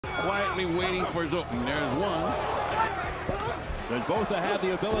Quietly waiting for his opening. There's one. Does Botha have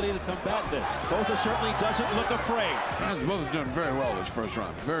the ability to combat this? Botha certainly doesn't look afraid. Frans Botha's done very well this first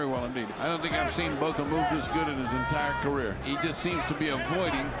round. Very well indeed. I don't think I've seen Botha move this good in his entire career. He just seems to be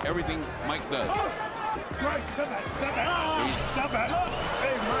avoiding everything Mike does. Right, stop it. Stop it. Stop it.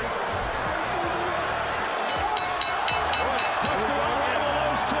 Hey, Mike. It's tough to unravel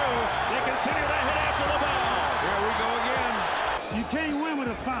those two. They continue to hit after the bell. Here we go again. You can't win with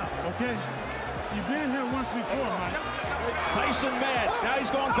a foul, okay? You've been here once before, Mike. Tyson mad. Now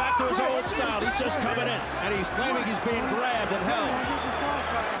he's going back to his old style. He's just coming in, and he's claiming he's being grabbed and held.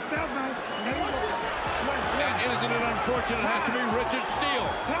 And isn't it unfortunate it has to be Richard Steele?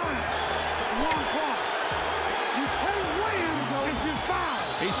 You can't win if you foul.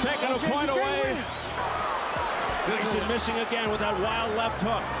 He's taking a point away. Tyson missing again with that wild left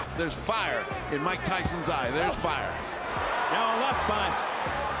hook. There's fire in Mike Tyson's eye. There's fire. Now a left by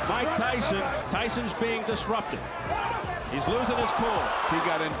Mike Tyson. Tyson's being disrupted. He's losing his cool. He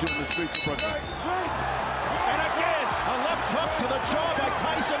got into the streets of Brooklyn. And again, a left hook to the jaw by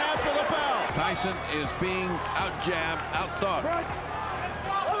Tyson after the bell. Tyson is being out-jabbed, out-thought.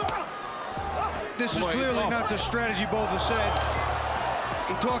 This is clearly not the strategy Botha said.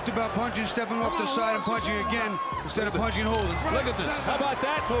 He talked about punching, stepping up the side and punching again instead of punching and holding. Look at this. How about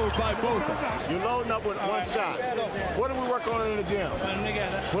that move by Botha? You're loading up with one shot. What do we work on in the gym?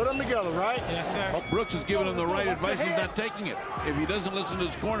 Put them together, right? Yes, sir. Brooks is giving him the right advice. He's not taking it. If he doesn't listen to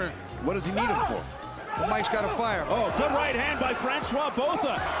his corner, what does he need him for? Well, Mike's got to fire. Oh, good right hand by Frans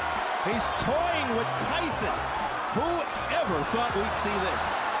Botha. He's toying with Tyson. Who ever thought we'd see this?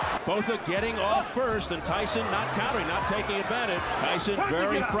 Botha getting off first, and Tyson not countering, not taking advantage. Tyson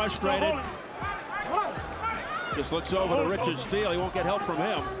very frustrated. Just looks over to Richard Steele. He won't get help from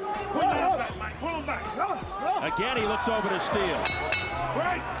him. Again, he looks over to Steele.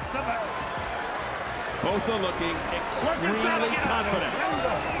 Botha looking extremely confident.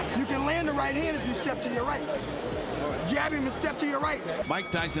 You can land the right hand if you step to your right. Jab him and step to your right. Mike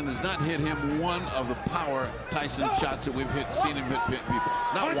Tyson has not hit him one of the power Tyson shots that we've seen him hit people.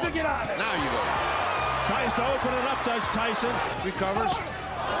 Not once. Now you go. Tries to open it up, does Tyson. Recovers.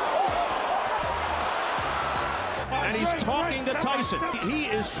 And he's talking to Tyson. He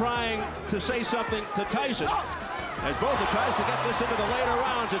is trying to say something to Tyson. As Botha tries to get this into the later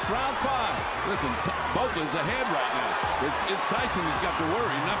rounds, it's round 5. Listen, Botha's ahead right now. It's Tyson who's got to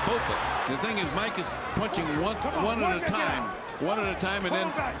worry, not Botha. The thing is, Mike is punching one at a time, and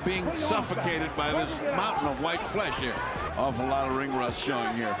then being suffocated by this mountain of white flesh here. Awful lot of ring rust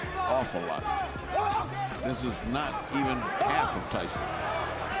showing here. Awful lot. This is not even half of Tyson.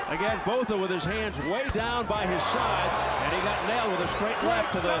 Again, Botha with his hands way down by his side, and he got nailed with a straight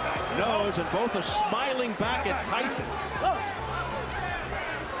left to the nose, and Botha smiling back at Tyson.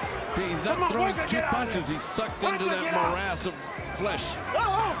 He's not throwing 2 punches. He's sucked into that morass of flesh.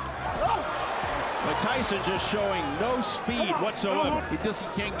 But Tyson just showing no speed whatsoever. He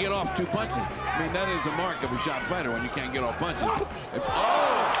can't get off 2 punches. I mean, that is a mark of a shot fighter when you can't get off punches. A straight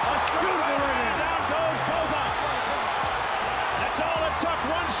right hand. Down goes Botha. That's all it took.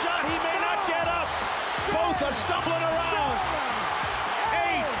 One shot, he may not get up. Botha stumbling around.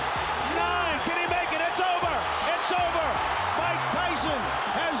 8, 9, can he make it? It's over. It's over. Mike Tyson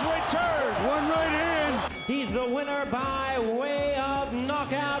has returned. One right hand. He's the winner by way of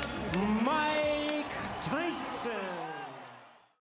knockout.